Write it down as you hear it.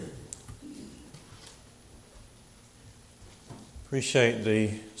Appreciate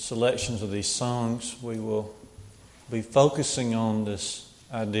the selections of these songs. We will be focusing on this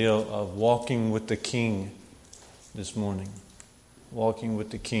idea of walking with the King this morning. Walking with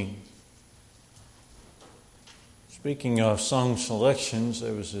the King. Speaking of song selections,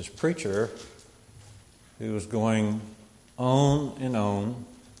 there was this preacher who was going on and on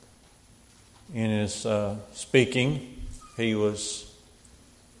in his speaking. He was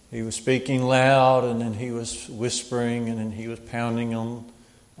speaking loud, and then he was whispering, and then he was pounding on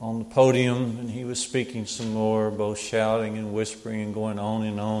the podium, and he was speaking some more, both shouting and whispering and going on,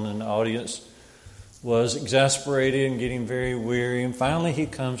 and the audience was exasperated and getting very weary. And finally he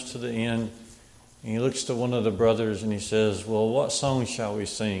comes to the end, and he looks to one of the brothers and he says, "Well, what song shall we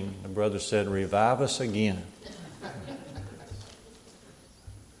sing?" The brother said, "Revive us again."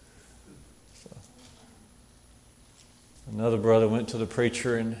 Another brother went to the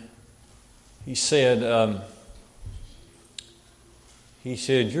preacher and he said,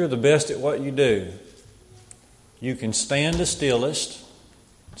 "You're the best at what you do. You can stand the stillest,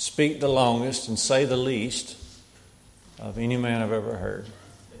 speak the longest, and say the least of any man I've ever heard."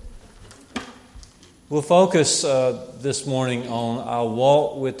 We'll focus this morning on our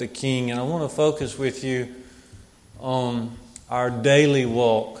walk with the King, and I want to focus with you on our daily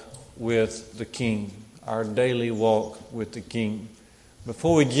walk with the King. Our daily walk with the King.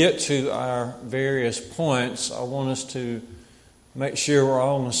 Before we get to our various points, I want us to make sure we're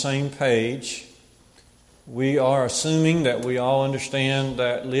all on the same page. We are assuming that we all understand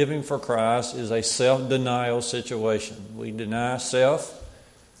that living for Christ is a self-denial situation. We deny self.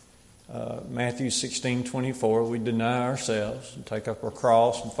 Matthew 16:24, we deny ourselves and take up our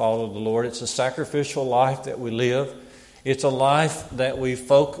cross and follow the Lord. It's a sacrificial life that we live. It's a life that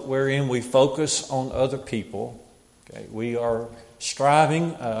wherein we focus on other people. Okay, we are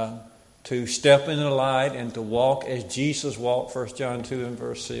striving to step in the light and to walk as Jesus walked, 1 John 2 and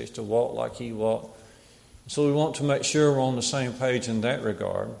verse 6, to walk like He walked. So we want to make sure we're on the same page in that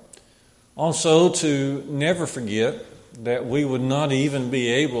regard. Also, to never forget that we would not even be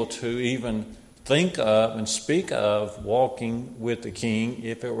able to even think of and speak of walking with the King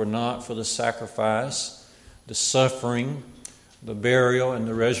if it were not for the sacrifice, the suffering, the burial, and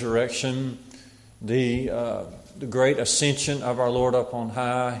the resurrection, the great ascension of our Lord up on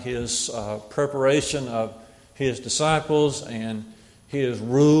high, His preparation of His disciples, and His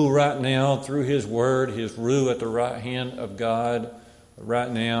rule right now through His Word, His rule at the right hand of God right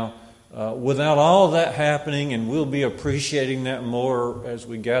now. Without all that happening, and we'll be appreciating that more as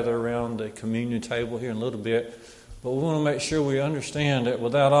we gather around the communion table here in a little bit, but we want to make sure we understand that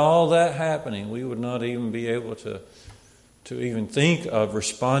without all that happening, we would not even be able to even think of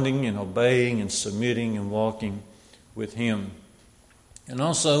responding and obeying and submitting and walking with Him. And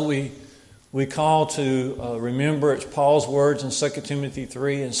also we call to remember, it's Paul's words in 2 Timothy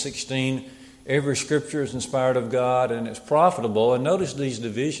 3 and 16, every Scripture is inspired of God and it's profitable. And notice these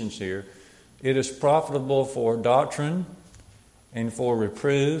divisions here. It is profitable for doctrine and for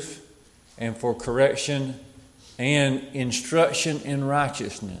reproof and for correction and instruction in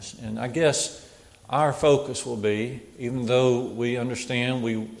righteousness. And I guess our focus will be, even though we understand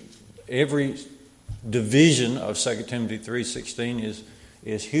every division of 2 Timothy 3:16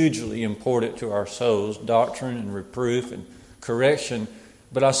 is hugely important to our souls, doctrine and reproof and correction.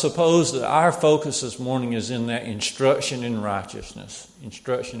 But I suppose that our focus this morning is in that instruction in righteousness.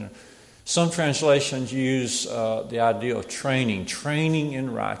 Some translations use the idea of training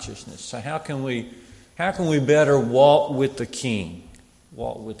in righteousness. So how can we better walk with the King?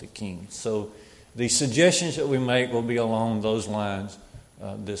 Walk with the King. So the suggestions that we make will be along those lines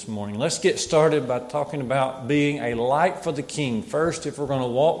this morning. Let's get started by talking about being a light for the King. First, if we're going to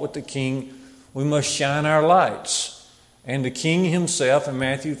walk with the King, we must shine our lights. And the King Himself in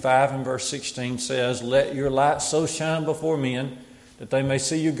Matthew 5 and verse 16 says, "Let your light so shine before men that they may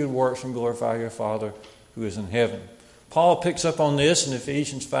see your good works and glorify your Father who is in heaven." Paul picks up on this in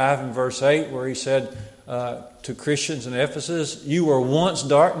Ephesians 5 and verse 8, where he said to Christians in Ephesus, "You were once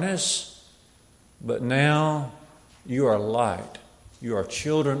darkness, but now you are light. You are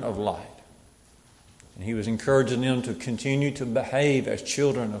children of light." And he was encouraging them to continue to behave as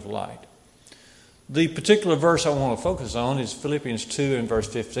children of light. The particular verse I want to focus on is Philippians 2 and verse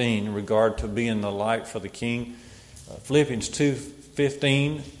 15 in regard to being the light for the King. Philippians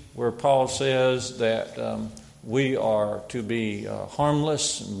 2:15, where Paul says that we are to be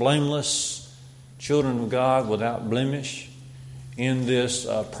harmless and blameless, children of God without blemish in this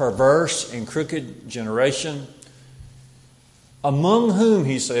perverse and crooked generation, among whom,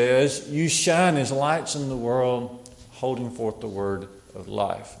 he says, you shine as lights in the world, holding forth the word of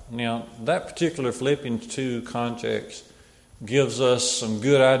life. Now, that particular Philippians 2 context gives us some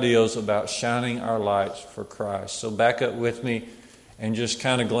good ideas about shining our lights for Christ. So back up with me and just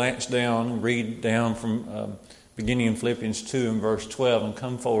kind of glance down, read down from beginning in Philippians 2 and verse 12 and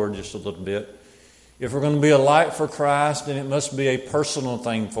come forward just a little bit. If we're going to be a light for Christ, then it must be a personal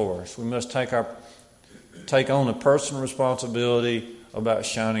thing for us. We must take on a personal responsibility about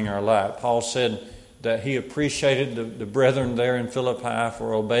shining our light. Paul said that he appreciated the brethren there in Philippi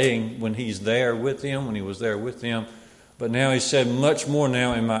for obeying when he was there with them. But now he said, much more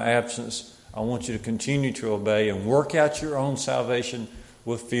now in my absence, I want you to continue to obey and work out your own salvation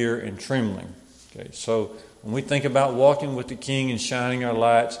with fear and trembling. Okay, so when we think about walking with the King and shining our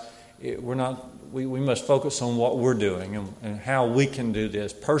lights, we must focus on what we're doing and how we can do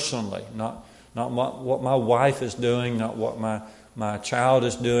this personally, not what my wife is doing, not what my child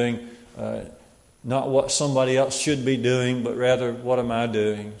is doing, not what somebody else should be doing, but rather what am I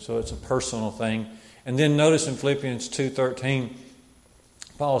doing? So it's a personal thing. And then notice in Philippians 2:13,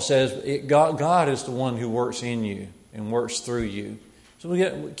 Paul says, God is the one who works in you and works through you.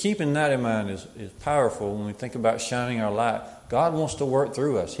 So keeping that in mind is powerful when we think about shining our light. God wants to work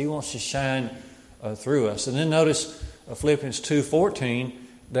through us. He wants to shine through us. And then notice Philippians 2:14,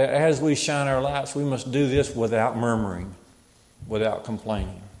 that as we shine our lights, we must do this without murmuring, without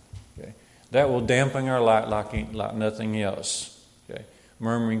complaining. Okay? That will dampen our light like nothing else. Okay?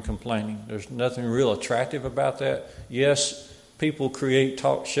 Murmuring, complaining. There's nothing real attractive about that. Yes, people create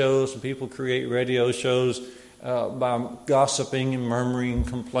talk shows and people create radio shows by gossiping and murmuring and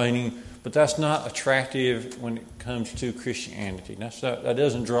complaining, but that's not attractive when it comes to Christianity. That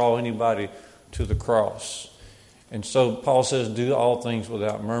doesn't draw anybody to the cross. And so Paul says, do all things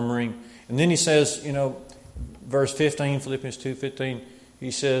without murmuring. And then he says, verse 15, Philippians 2:15,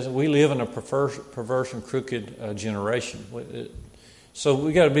 he says, we live in a perverse and crooked generation. So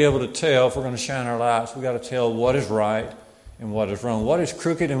we got to be able to tell, if we're going to shine our lights, we got to tell what is right and what is wrong, what is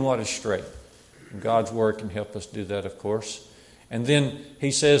crooked and what is straight. And God's Word can help us do that, of course. And then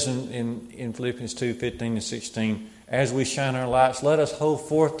he says in Philippians 2:15 and 16, as we shine our lights, let us hold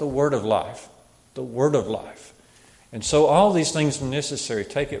forth the word of life. The word of life. And so all these things are necessary.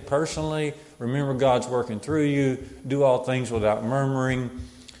 Take it personally. Remember God's working through you. Do all things without murmuring.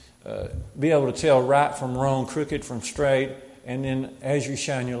 Be able to tell right from wrong, crooked from straight. And then as you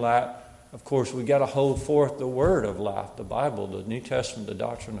shine your light, of course, we've got to hold forth the word of life, the Bible, the New Testament, the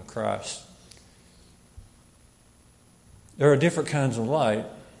doctrine of Christ. There are different kinds of light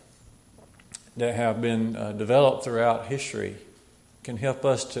that have been developed throughout history. Can help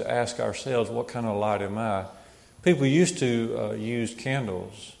us to ask ourselves, what kind of light am I? People used to use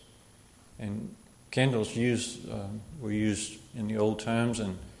candles, and candles were used in the old times,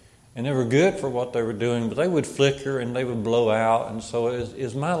 and they were good for what they were doing, but they would flicker and they would blow out. And so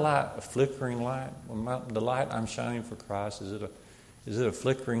is my light a flickering light? The light I'm shining for Christ, is it a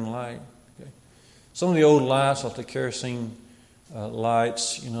flickering light? Okay. Some of the old lights, like the kerosene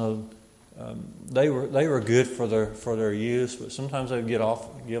lights, they were good for their use, but sometimes they would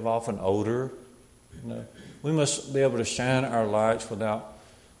give off an odor. We must be able to shine our lights without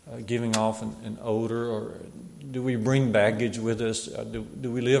giving off an odor. Or do we bring baggage with us?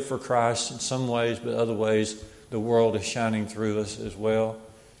 Do we live for Christ in some ways, but other ways the world is shining through us as well?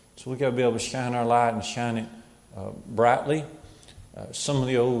 So we got to be able to shine our light and shine it brightly. Some of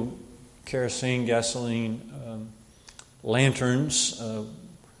the old kerosene, gasoline lanterns.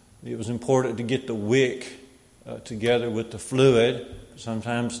 It was important to get the wick together with the fluid.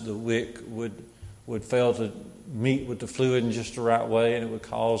 Sometimes the wick would fail to meet with the fluid in just the right way, and it would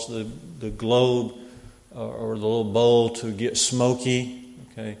cause the globe or the little bowl to get smoky.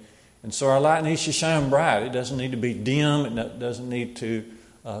 Okay, and so our light needs to shine bright. It doesn't need to be dim. It doesn't need to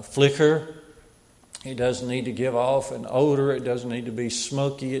flicker. It doesn't need to give off an odor. It doesn't need to be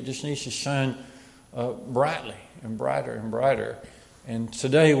smoky. It just needs to shine brightly and brighter and brighter. And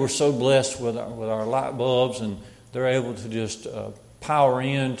today we're so blessed with our light bulbs, and they're able to just power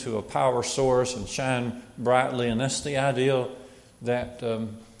into a power source and shine brightly. And that's the ideal that the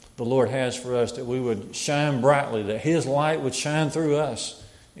Lord has for us, that we would shine brightly, that His light would shine through us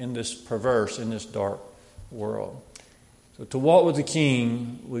in this dark world. So to walk with the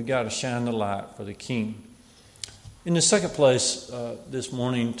King, we've got to shine the light for the King. In the second place this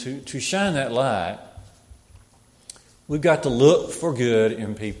morning, to shine that light, we've got to look for good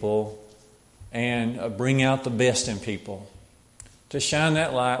in people and bring out the best in people. To shine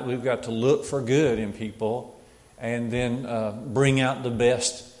that light, we've got to look for good in people and then bring out the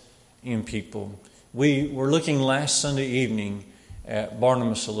best in people. We were looking last Sunday evening at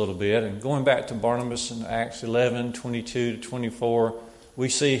Barnabas a little bit, and going back to Barnabas in Acts 11, 22 to 24, we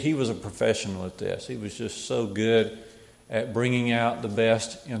see he was a professional at this. He was just so good at bringing out the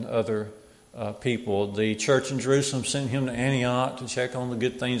best in other people. The church in Jerusalem sent him to Antioch to check on the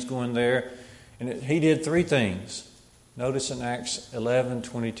good things going there. And he did three things. Notice in Acts 11,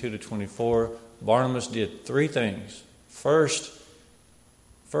 22 to 24, Barnabas did three things. First,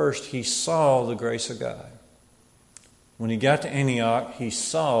 he saw the grace of God. When he got to Antioch, he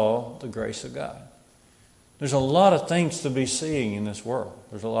saw the grace of God. There's a lot of things to be seeing in this world.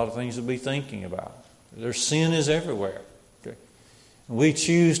 There's a lot of things to be thinking about. There's sin is everywhere. Okay? We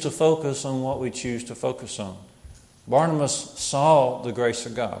choose to focus on what we choose to focus on. Barnabas saw the grace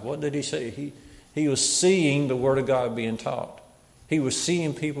of God. What did he see? He was seeing the Word of God being taught. He was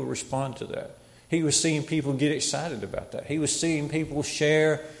seeing people respond to that. He was seeing people get excited about that. He was seeing people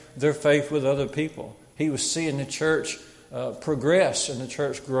share their faith with other people. He was seeing the church progress and the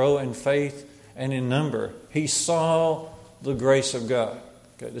church grow in faith and in number. He saw the grace of God.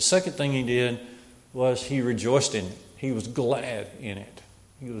 Okay. The second thing he did was he rejoiced in it. He was glad in it.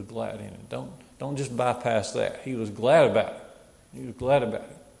 He was glad in it. Don't just bypass that. He was glad about it. He was glad about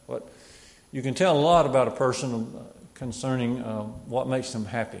it. You can tell a lot about a person concerning what makes them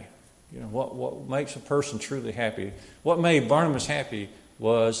happy. What makes a person truly happy. What made Barnabas happy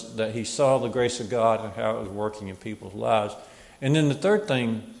was that he saw the grace of God and how it was working in people's lives. And then the third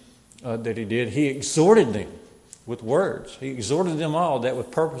thing that he did, he exhorted them with words. He exhorted them all that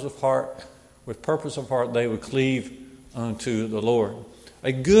with purpose of heart they would cleave unto the Lord.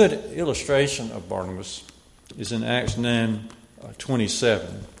 A good illustration of Barnabas is in Acts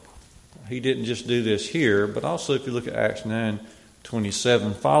 9:27. He didn't just do this here, but also if you look at Acts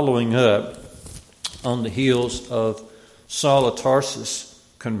 9:27, following up on the heels of Saul of Tarsus'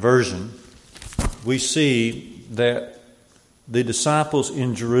 conversion, we see that the disciples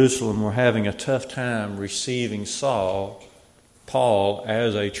in Jerusalem were having a tough time receiving Paul,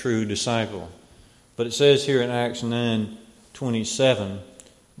 as a true disciple. But it says here in Acts 9:27,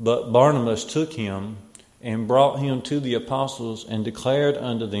 but Barnabas took him and brought him to the apostles and declared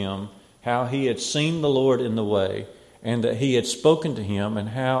unto them how he had seen the Lord in the way, and that he had spoken to him, and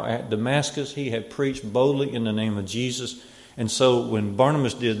how at Damascus he had preached boldly in the name of Jesus. And so when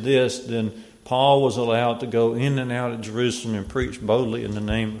Barnabas did this, then Paul was allowed to go in and out of Jerusalem and preach boldly in the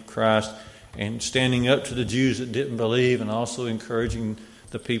name of Christ, and standing up to the Jews that didn't believe and also encouraging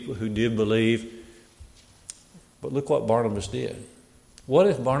the people who did believe. But look what Barnabas did. What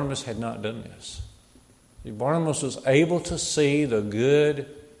if Barnabas had not done this? If Barnabas was able to see the good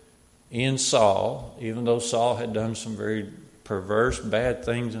in Saul, even though Saul had done some very perverse, bad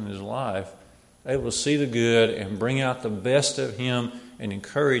things in his life, able to see the good and bring out the best of him and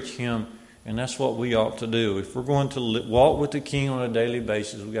encourage him. And that's what we ought to do. If we're going to walk with the King on a daily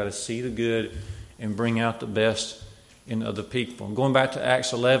basis, we've got to see the good and bring out the best in other people. And going back to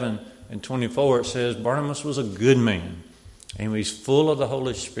Acts 11:24, it says, Barnabas was a good man, and he's full of the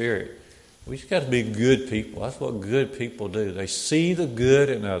Holy Spirit. We just got to be good people. That's what good people do. They see the good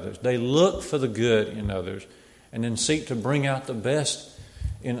in others. They look for the good in others and then seek to bring out the best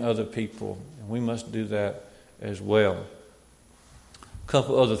in other people. And we must do that as well. A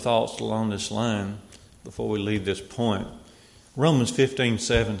couple other thoughts along this line before we leave this point. Romans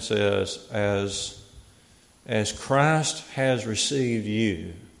 15:7 says, as Christ has received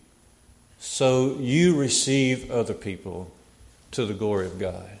you, so you receive other people to the glory of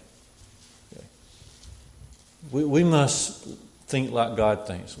God. We must think like God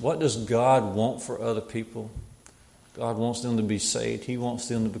thinks. What does God want for other people? God wants them to be saved. He wants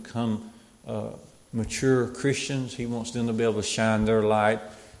them to become mature Christians. He wants them to be able to shine their light.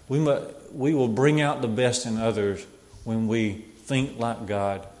 We will bring out the best in others when we think like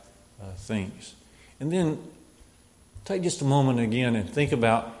God thinks. And then take just a moment again and think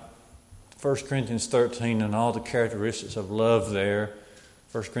about 1 Corinthians 13 and all the characteristics of love there.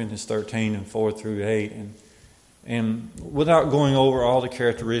 1 Corinthians 13 and 4 through 8. And without going over all the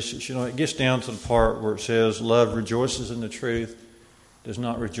characteristics, it gets down to the part where it says, love rejoices in the truth, does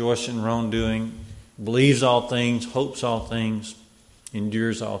not rejoice in wrongdoing, believes all things, hopes all things,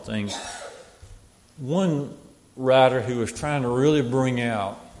 endures all things. One writer who was trying to really bring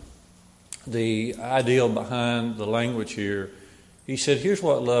out the ideal behind the language here, he said, here's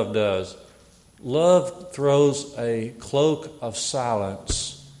what love does. Love throws a cloak of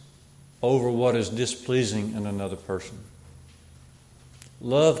silence over what is displeasing in another person.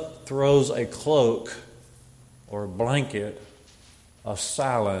 Love throws a cloak or a blanket of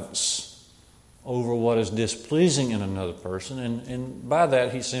silence over what is displeasing in another person. And by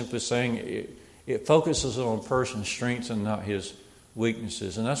that, he's simply saying it focuses on a person's strengths and not his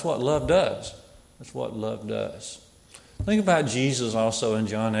weaknesses. And that's what love does. That's what love does. Think about Jesus also in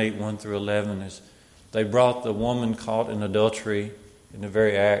John 8, 1 through 11. As They brought the woman caught in adultery in the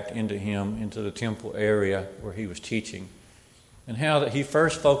very act into the temple area where he was teaching. And how that he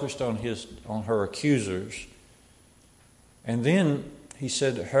first focused on her accusers. And then he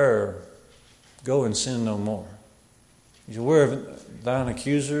said to her, "Go and sin no more." He said, "Where are thine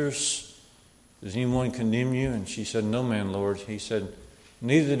accusers? Does anyone condemn you?" And she said, "No man, Lord." He said,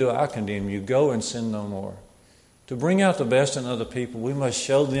 "Neither do I condemn you. Go and sin no more." To bring out the best in other people, we must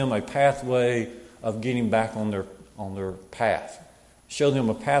show them a pathway of getting back on their path. Show them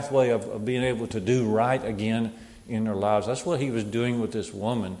a pathway of being able to do right again in their lives. That's what he was doing with this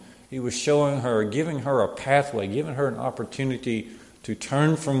woman. He was showing her, giving her a pathway, giving her an opportunity to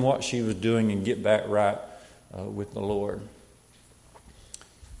turn from what she was doing and get back right with the Lord.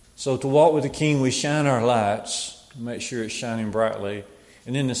 So to walk with the King, we shine our lights, make sure it's shining brightly.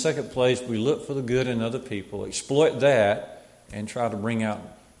 And in the second place, we look for the good in other people, exploit that, and try to bring out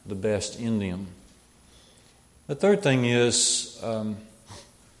the best in them. The third thing is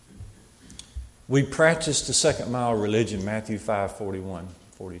we practice the second mile religion, Matthew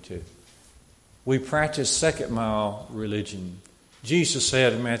 5:41-42. We practice second mile religion. Jesus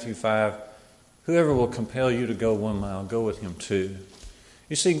said in Matthew 5, "Whoever will compel you to go 1 mile, go with him 2."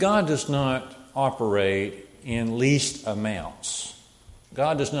 You see, God does not operate in least amounts.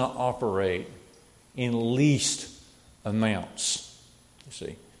 God does not operate in least amounts. You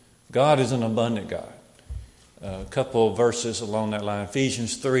see, God is an abundant God. A couple of verses along that line.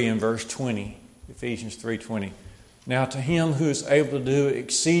 Ephesians 3 and verse 20. Ephesians 3:20. "Now to him who is able to do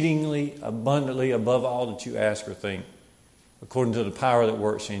exceedingly abundantly above all that you ask or think, according to the power that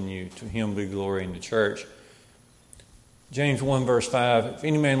works in you, to him be glory in the church." James 1 verse 5. "If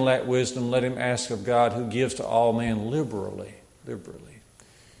any man lack wisdom, let him ask of God, who gives to all men liberally."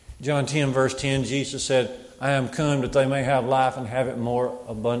 John 10 verse 10, Jesus said, "I am come that they may have life and have it more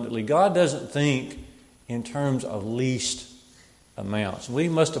abundantly." God doesn't think in terms of least amounts. We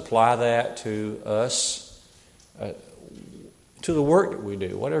must apply that to us, to the work that we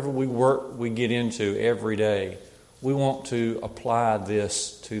do. Whatever we get into every day, we want to apply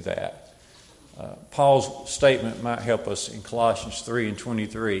this to that. Paul's statement might help us in Colossians 3 and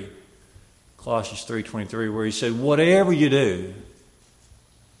 23. Colossians 3:23, where he said, "Whatever you do,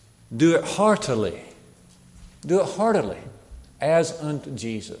 do it heartily." Do it heartily, as unto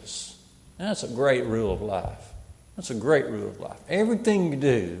Jesus. And that's a great rule of life. That's a great rule of life. Everything you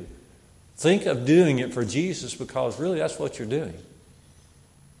do, think of doing it for Jesus, because really that's what you're doing.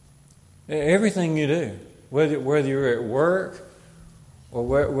 Everything you do, whether you're at work or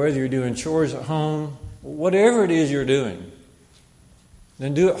whether you're doing chores at home, whatever it is you're doing,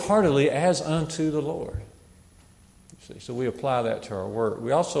 then do it heartily as unto the Lord. You see, so we apply that to our work.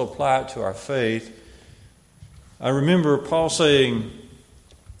 We also apply it to our faith. I remember Paul saying,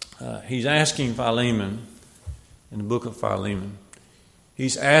 he's asking Philemon, in the book of Philemon,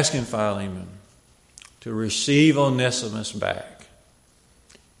 he's asking Philemon to receive Onesimus back.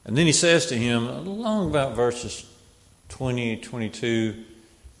 And then he says to him, along about verses 20, 22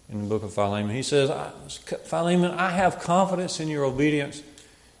 in the book of Philemon, he says, "Philemon, I have confidence in your obedience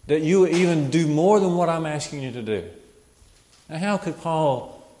that you will even do more than what I'm asking you to do." Now, how could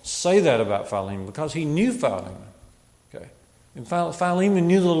Paul say that about Philemon? Because he knew Philemon. Okay, and Philemon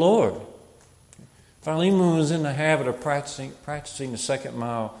knew the Lord. Philemon was in the habit of practicing the second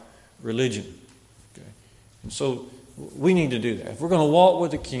mile religion. Okay, and so we need to do that. If we're going to walk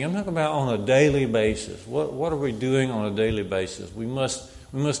with the King, I'm talking about on a daily basis. What are we doing on a daily basis? We must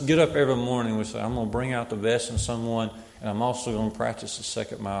get up every morning and we say, "I'm going to bring out the best in someone, and I'm also going to practice the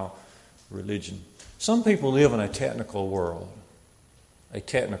second mile religion." Some people live in a technical world.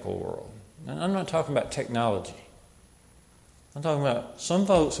 And I'm not talking about technology. I'm talking about some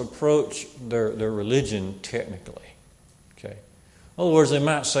folks approach their religion technically. Okay. In other words, they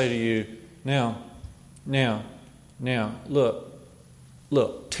might say to you, now,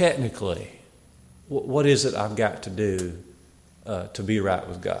 look, technically, what is it I've got to do to be right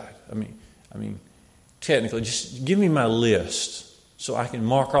with God? I mean, technically, just give me my list so I can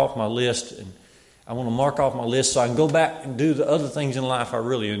mark off my list, and I want to mark off my list so I can go back and do the other things in life I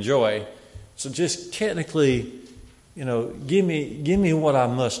really enjoy. So just technically, give me what I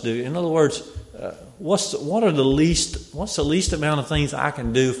must do. In other words, what's the least amount of things I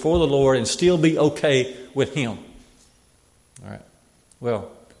can do for the Lord and still be okay with Him? All right.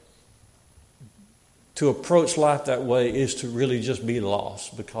 Well, to approach life that way is to really just be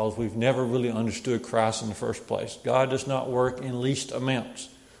lost, because we've never really understood Christ in the first place. God does not work in least amounts.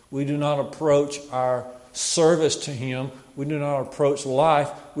 We do not approach our service to Him. We do not approach life.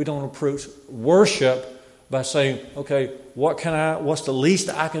 We don't approach worship by saying, okay, what's the least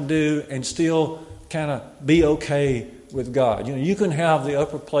I can do and still kind of be okay with God. You can have the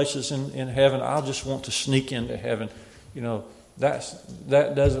upper places in heaven. I just want to sneak into heaven.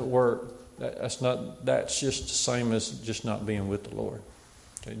 That doesn't work. That's just the same as just not being with the Lord.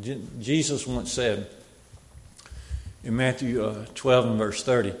 Okay. Jesus once said in Matthew 12 and verse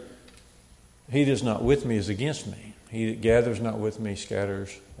 30, "He that is not with me is against me. He that gathers not with me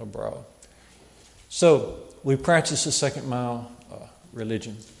scatters abroad." So we practice the second mile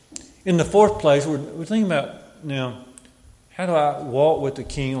religion. In the fourth place, we're thinking about now, how do I walk with the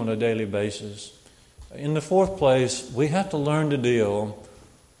King on a daily basis? In the fourth place, we have to learn to deal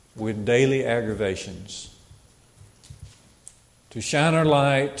with daily aggravations. To shine our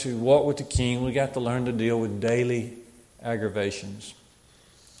light, to walk with the King, we got to learn to deal with daily aggravations.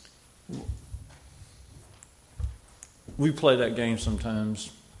 We play that game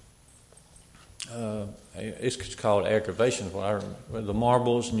sometimes. It's called aggravation. The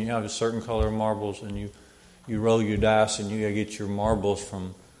marbles, and you have a certain color of marbles, and you roll your dice, and you get your marbles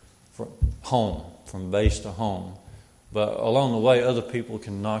from home, from base to home. But along the way, other people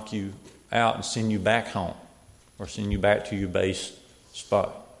can knock you out and send you back home, or send you back to your base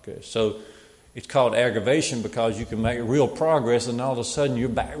spot. Okay, so it's called aggravation because you can make real progress, and all of a sudden you're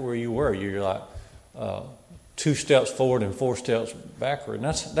back where you were. You're like 2 steps forward and 4 steps backward. And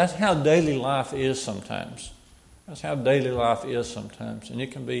that's how daily life is sometimes. That's how daily life is sometimes. And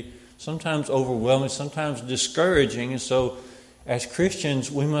it can be sometimes overwhelming, sometimes discouraging. And so as Christians,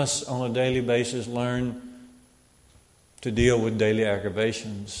 we must on a daily basis learn to deal with daily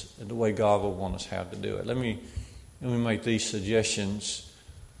aggravations the way God will want us how to do it. Let me make these suggestions.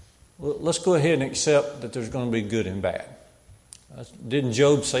 Let's go ahead and accept that there's going to be good and bad. Didn't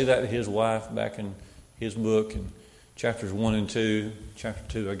Job say that to his wife back in his book in chapters 1 and 2?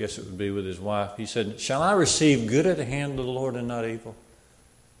 Chapter 2, I guess it would be with his wife. He said, "Shall I receive good at the hand of the Lord and not evil?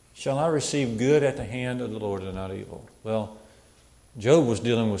 Shall I receive good at the hand of the Lord and not evil?" Well, Job was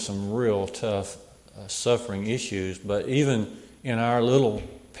dealing with some real tough suffering issues, but even in our little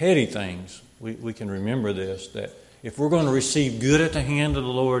petty things, we can remember this, that if we're going to receive good at the hand of the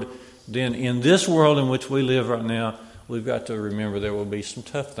Lord, then in this world in which we live right now, we've got to remember there will be some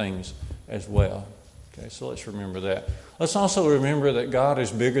tough things as well. Okay, so let's remember that. Let's also remember that God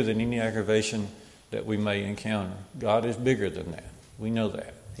is bigger than any aggravation that we may encounter. God is bigger than that. We know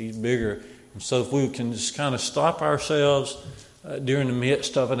that. He's bigger. And so if we can just kind of stop ourselves during the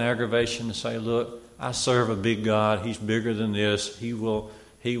midst of an aggravation and say, look, I serve a big God. He's bigger than this. He will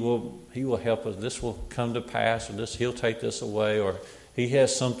help us. This will come to pass, or He'll take this away, or He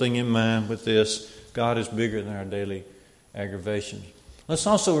has something in mind with this. God is bigger than our daily aggravations. Let's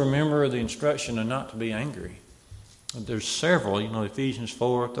also remember the instruction of not to be angry. There's several, Ephesians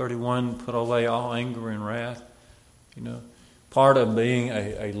 4:31, put away all anger and wrath. Part of being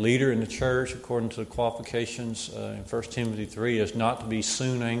a leader in the church, according to the qualifications in 1 Timothy 3, is not to be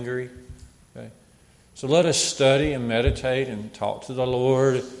soon angry. Okay? So let us study and meditate and talk to the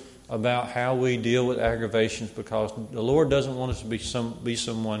Lord about how we deal with aggravations, because the Lord doesn't want us to be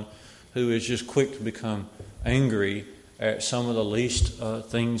someone who is just quick to become angry at some of the least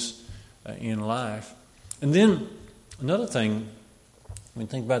things in life. And then another thing, when you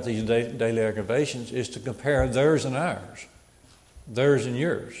think about these daily aggravations, is to compare theirs and ours. Theirs and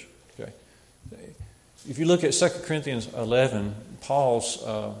yours. Okay. If you look at 2 Corinthians 11, Paul's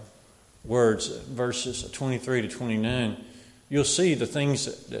words, verses 23 to 29, you'll see the things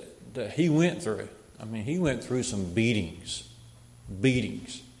that he went through. I mean, he went through some beatings.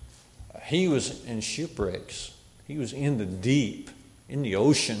 He was in shipwrecks. He was in the deep, in the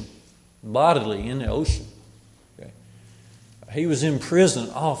ocean, bodily in the ocean. Okay. He was in prison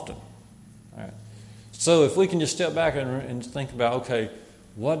often. All right. So if we can just step back and think about, okay,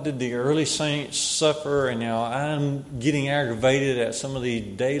 what did the early saints suffer, and now I'm getting aggravated at some of the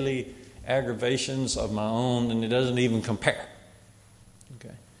daily aggravations of my own, and it doesn't even compare.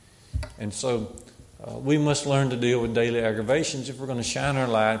 Okay, and so we must learn to deal with daily aggravations if we're going to shine our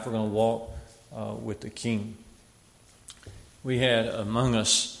light, if we're going to walk with the King. We had among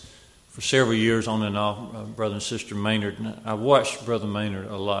us for several years on and off Brother and Sister Maynard, and I watched Brother Maynard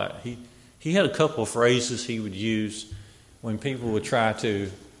a lot. He had a couple of phrases he would use when people would try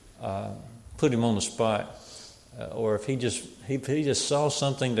to put him on the spot, or if he just saw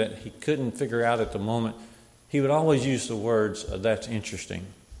something that he couldn't figure out at the moment. He would always use the words, "That's interesting.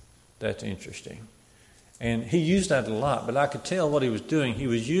 That's interesting." And he used that a lot, but I could tell what he was doing. He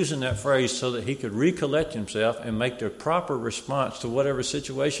was using that phrase so that he could recollect himself and make the proper response to whatever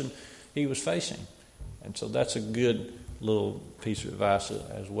situation he was facing. And so that's a good little piece of advice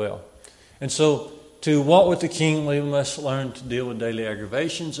as well. And so to walk with the King, we must learn to deal with daily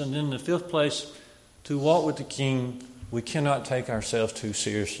aggravations. And in the fifth place, To walk with the King, we cannot take ourselves too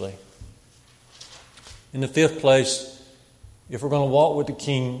seriously. In the fifth place, if we're going to walk with the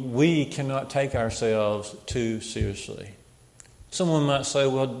King, we cannot take ourselves too seriously. Someone might say,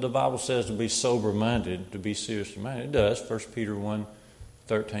 well, the Bible says to be sober-minded, to be seriously minded. It does. 1 Peter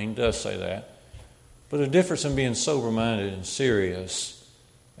 1:13 does say that. But the difference in being sober-minded and serious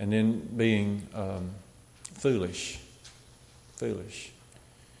and then being foolish.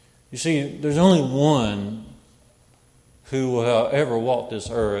 You see, there's only one who will ever walk this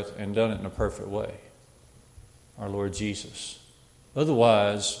earth and done it in a perfect way. Our Lord Jesus.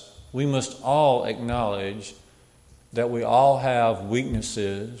 Otherwise, we must all acknowledge that we all have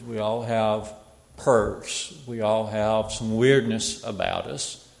weaknesses, we all have perks, we all have some weirdness about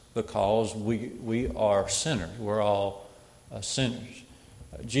us because we are sinners. We're all sinners.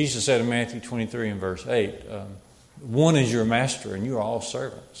 Jesus said in Matthew 23 and verse 8, one is your master and you're all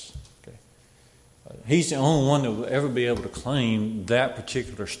servants. Okay? He's the only one that will ever be able to claim that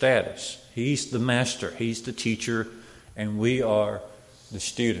particular status. He's the master, he's the teacher, and we are the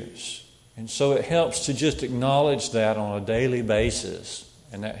students. And so it helps to just acknowledge that on a daily basis,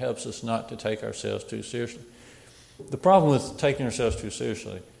 and that helps us not to take ourselves too seriously. The problem with taking ourselves too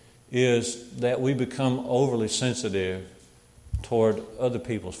seriously is that we become overly sensitive toward other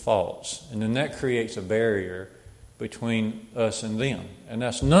people's faults, and then that creates a barrier between us and them. And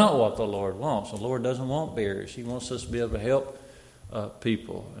that's not what the Lord wants. The Lord doesn't want barriers. He wants us to be able to help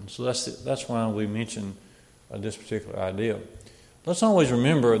people. And so that's why we mention this particular idea. Let's always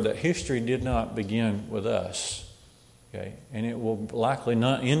remember that history did not begin with us, okay, and it will likely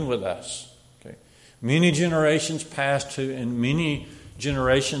not end with us. Okay, many generations passed to, and many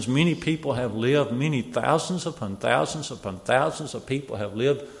generations, many people have lived. Many thousands upon thousands upon thousands of people have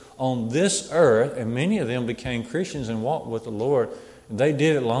lived on this earth, and many of them became Christians and walked with the Lord. They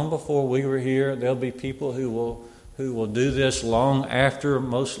did it long before we were here. There'll be people who will do this long after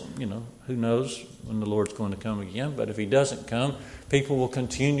most. Who knows when the Lord's going to come again? But if He doesn't come, people will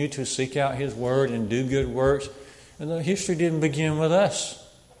continue to seek out His Word and do good works. And the history didn't begin with us.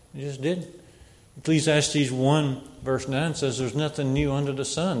 It just didn't. Ecclesiastes 1 verse 9 says there's nothing new under the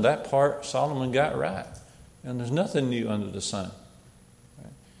sun. That part Solomon got right. And there's nothing new under the sun.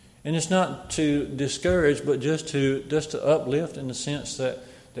 Right? And it's not to discourage, but just to uplift in the sense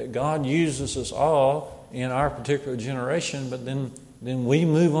that God uses us all in our particular generation, but then we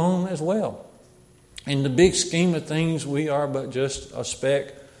move on as well. In the big scheme of things, we are but just a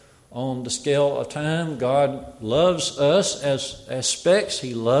speck on the scale of time. God loves us as specks.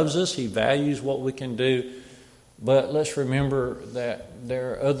 He loves us. He values what we can do. But let's remember that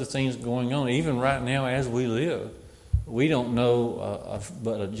there are other things going on. Even right now as we live, we don't know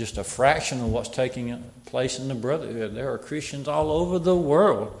but just a fraction of what's taking place in the brotherhood. There are Christians all over the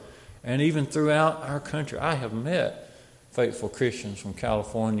world and even throughout our country. I have met faithful Christians from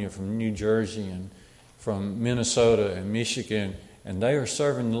California, from New Jersey, and from Minnesota and Michigan, and they are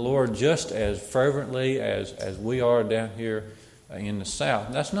serving the Lord just as fervently as we are down here in the South.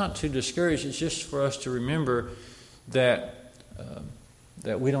 And that's not to discourage. It's just for us to remember that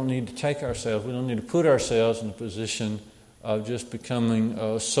we don't need to take ourselves, we don't need to put ourselves in a position of just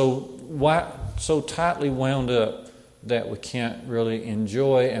becoming so tightly wound up that we can't really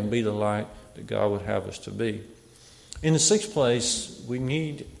enjoy and be the light that God would have us to be. In the sixth place, we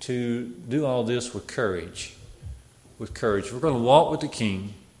need to do all this with courage. With courage. We're going to walk with the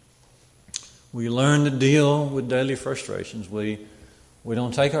King. We learn to deal with daily frustrations. We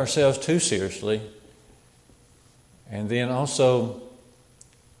don't take ourselves too seriously. And then also,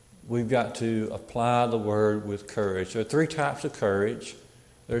 we've got to apply the Word with courage. There are three types of courage.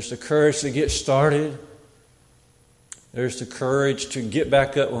 There's the courage to get started. There's the courage to get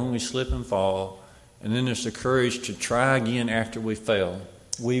back up when we slip and fall. And then there's the courage to try again after we fail.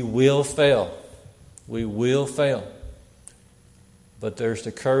 We will fail. We will fail. But there's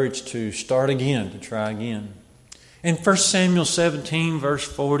the courage to start again, to try again. In 1 Samuel 17, verse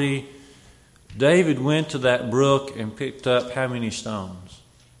 40, David went to that brook and picked up how many stones?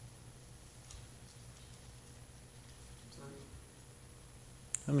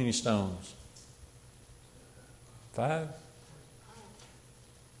 How many stones? 5?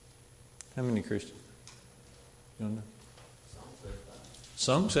 How many, Christian? You don't know?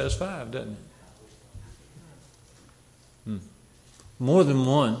 Song says 5, doesn't it? More than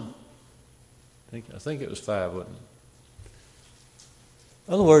one. I think it was 5, wasn't it?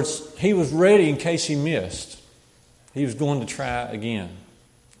 In other words, he was ready in case he missed. He was going to try again.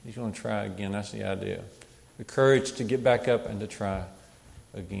 He's going to try again. That's the idea. The courage to get back up and to try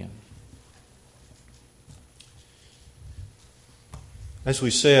again. As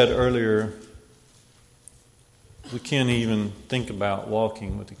we said earlier, we can't even think about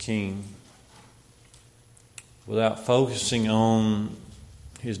walking with the King without focusing on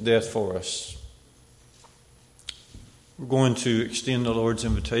His death for us. We're going to extend the Lord's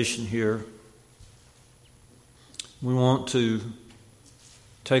invitation here. We want to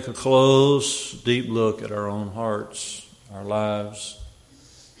take a close, deep look at our own hearts, our lives,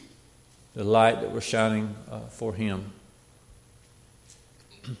 the light that we're shining for Him.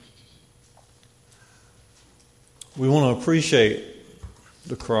 We want to appreciate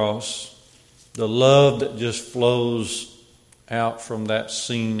the cross, the love that just flows out from that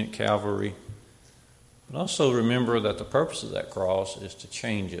scene at Calvary. But also remember that the purpose of that cross is to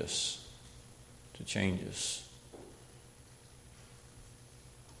change us, to change us.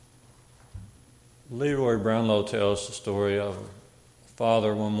 Leroy Brownlow tells the story of a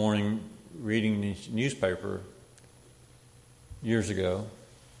father one morning reading the newspaper years ago,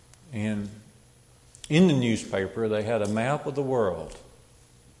 and in the newspaper they had a map of the world.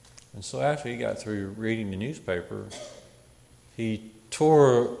 And so after he got through reading the newspaper, he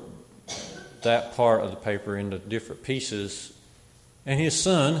tore that part of the paper into different pieces, and his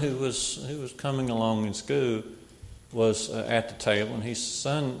son, who was coming along in school, was at the table, and he said,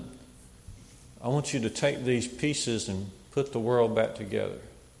 "Son, I want you to take these pieces and put the world back together."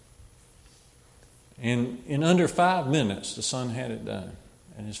 And in under 5 minutes, the son had it done.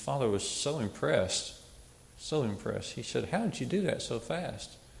 And his father was so impressed. He said, "How did you do that so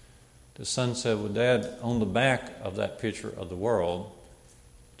fast?" The son said, "Well, Dad, on the back of that picture of the world,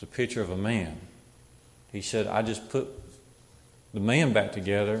 it's a picture of a man." He said, "I just put the man back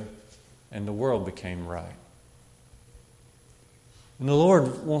together and the world became right." And the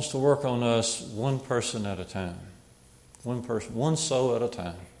Lord wants to work on us one person at a time. One person, one soul at a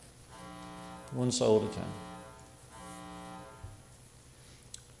time. One soul at a time.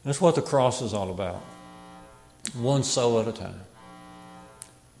 That's what the cross is all about. One soul at a time.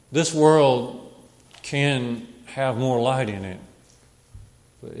 This world can have more light in it,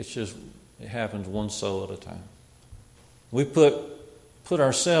 but it happens one soul at a time. We put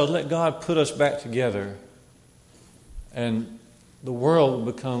ourselves, let God put us back together, and the world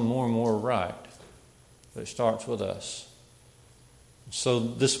will become more and more right. But it starts with us. So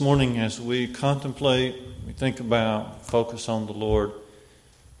this morning, as we contemplate, we think about, focus on the Lord,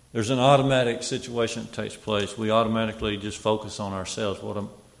 there's an automatic situation that takes place. We automatically just focus on ourselves.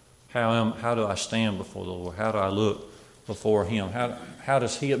 How do I stand before the Lord? How do I look before Him? How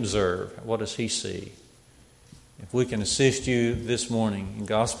does He observe? What does He see? If we can assist you this morning in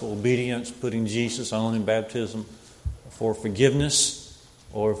gospel obedience, putting Jesus on in baptism for forgiveness,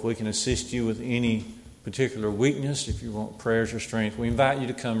 or if we can assist you with any particular weakness, if you want prayers or strength, we invite you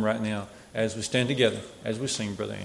to come right now as we stand together, as we sing, Brother Andrew.